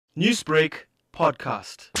Newsbreak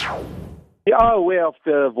podcast. We are aware of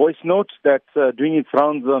the voice note that's doing its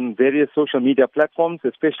rounds on various social media platforms,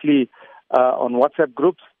 especially on WhatsApp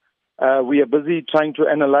groups. We are busy trying to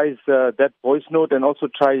analyze that voice note and also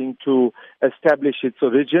trying to establish its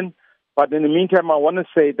origin. But in the meantime, I want to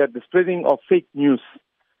say that the spreading of fake news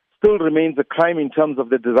still remains a crime in terms of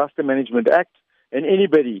the Disaster Management Act, and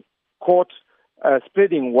anybody caught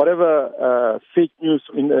spreading whatever fake news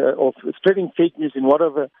or spreading fake news in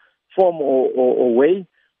whatever form or way,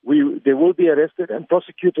 they will be arrested and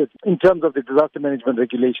prosecuted in terms of the disaster management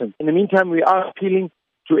regulations. In the meantime, we are appealing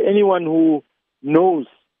to anyone who knows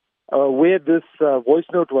where this voice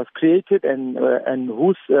note was created and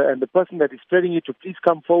the person that is spreading it to please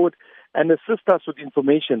come forward and assist us with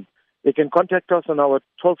information. They can contact us on our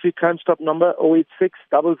toll-free Crime Stop number 086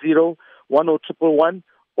 00 10111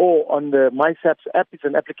 or on the SAPS app. It's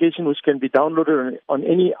an application which can be downloaded on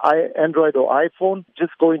any Android or iPhone.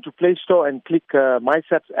 Just go into Play Store and click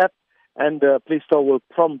SAPS app, and Play Store will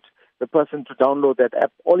prompt the person to download that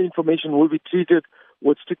app. All information will be treated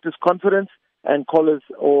with strictest confidence, and callers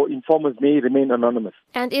or informers may remain anonymous.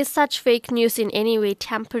 And is such fake news in any way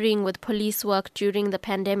tampering with police work during the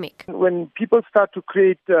pandemic? When people start to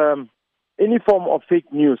create any form of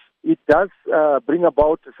fake news, it does bring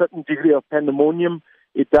about a certain degree of pandemonium.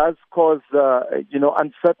 It does cause,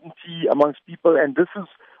 uncertainty amongst people, and this is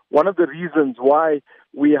one of the reasons why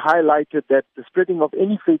we highlighted that the spreading of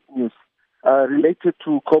any fake news related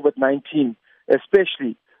to COVID-19,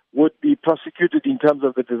 especially, would be prosecuted in terms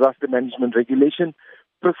of the disaster management regulation,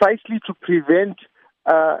 precisely to prevent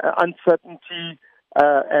uncertainty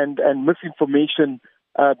and misinformation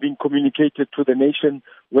being communicated to the nation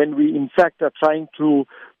when we, in fact, are trying to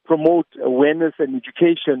promote awareness and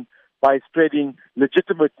education by spreading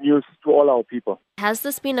legitimate news to all our people. Has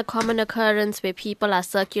this been a common occurrence where people are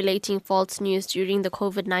circulating false news during the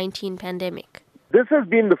COVID-19 pandemic? This has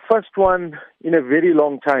been the first one in a very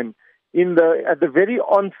long time. At the very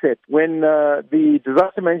onset, when the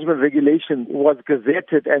disaster management regulation was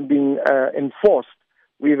gazetted and being enforced,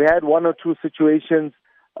 we've had one or two situations.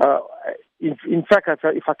 In fact,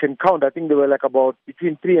 if I can count, I think there were like about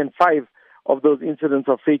between 3 and 5 of those incidents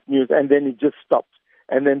of fake news, and then it just stopped.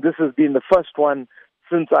 And then this has been the first one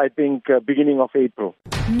since, I think, beginning of April.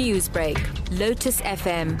 Newsbreak, Lotus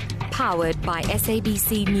FM, powered by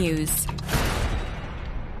SABC News.